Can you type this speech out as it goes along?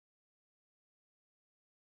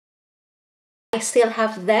I still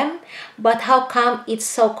have them, but how come it's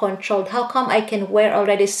so controlled? How come I can wear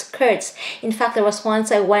already skirts? In fact, there was once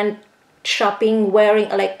I went shopping wearing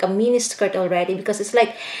like a mini skirt already, because it's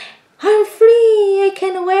like, I'm free, I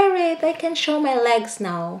can wear it, I can show my legs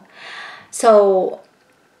now. So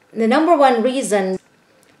the number one reason,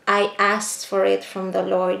 I asked for it from the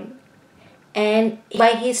Lord, and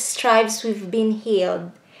by His stripes we've been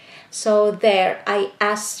healed. So there, I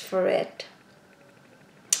asked for it.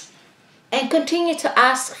 And continue to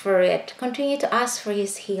ask for it. Continue to ask for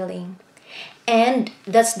His healing. And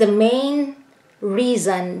that's the main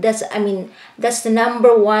reason. That's the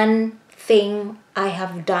number one thing I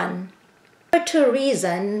have done. Number two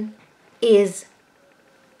reason is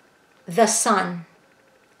the sun.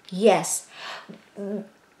 Yes.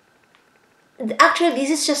 Actually, this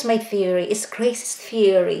is just my theory. It's Grace's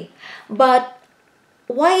theory. But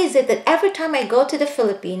why is it that every time I go to the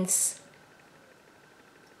Philippines,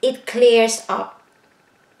 it clears up?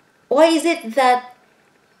 Why is it that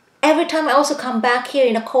every time I also come back here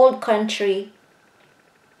in a cold country,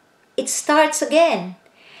 it starts again?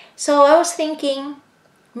 So I was thinking,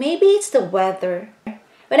 maybe it's the weather.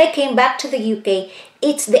 When I came back to the UK,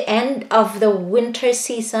 it's the end of the winter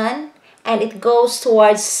season and it goes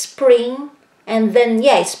towards spring, and then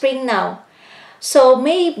yeah, it's spring now. So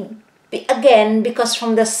maybe again, because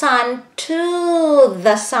from the sun to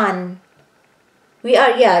the sun, we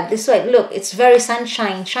are, yeah, this way, look, it's very sun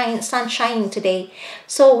shining today.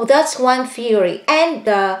 So that's one theory. And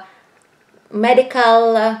the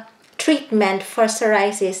medical treatment for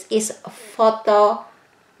psoriasis is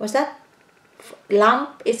what's that?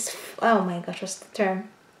 Lamp? It's, oh my gosh, what's the term?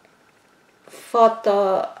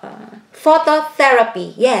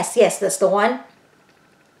 Phototherapy. Yes, that's the one.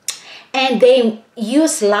 And they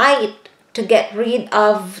use light to get rid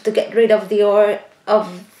of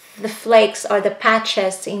the flakes or the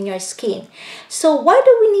patches in your skin. So why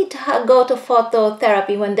do we need to go to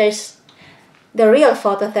phototherapy when there's the real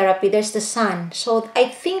phototherapy? There's the sun. So I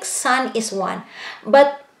think sun is one.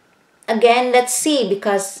 But again, let's see,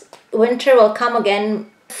 because winter will come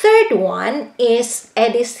again. Third one is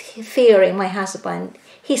Eddie's theory, my husband.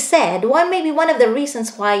 He said maybe one of the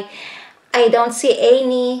reasons why I don't see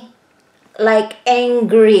any like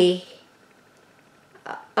angry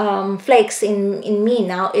flakes in me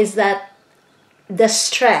now is that the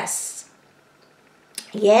stress.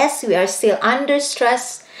 Yes, we are still under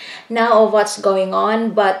stress now of what's going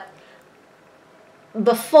on, but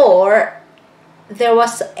before, there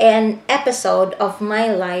was an episode of my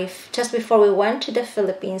life just before we went to the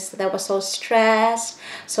Philippines that I was so stressed,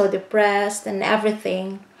 so depressed and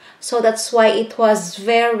everything. So that's why it was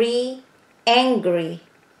very angry.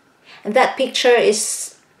 And that picture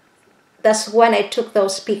that's when I took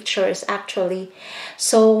those pictures actually.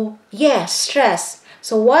 So yeah, stress.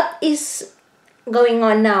 So what is going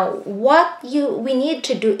on now? What we need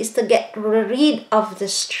to do is to get rid of the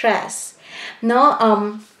stress.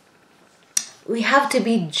 No, we have to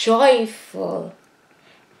be joyful,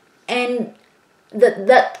 and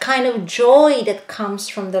that kind of joy that comes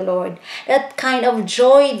from the Lord, that kind of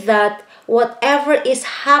joy that whatever is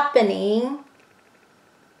happening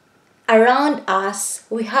around us,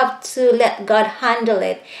 we have to let God handle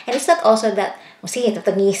it. And it's not also that, but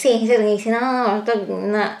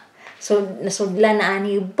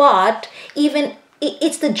even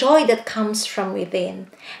it's the joy that comes from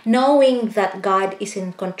within, knowing that God is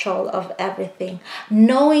in control of everything,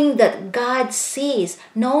 knowing that God sees,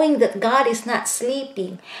 knowing that God is not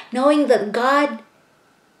sleeping, knowing that God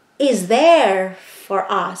is there for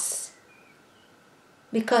us,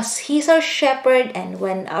 because He's our shepherd, and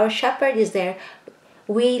when our shepherd is there,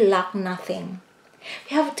 we lack nothing.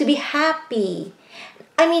 We have to be happy.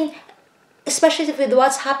 I mean, especially with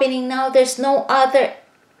what's happening now, there's no other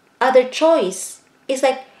choice. It's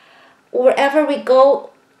like wherever we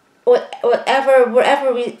go,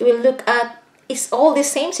 wherever we look at, it's all the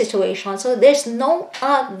same situation. So there's no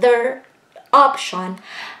other option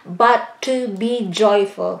but to be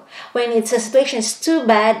joyful. When it's a situation is too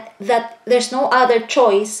bad that there's no other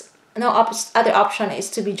choice, other option is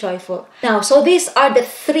to be joyful. Now, so these are the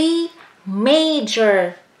three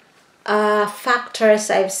major factors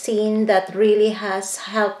I've seen that really has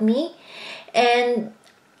helped me, and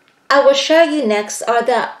I will share you next are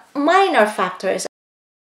the minor factors.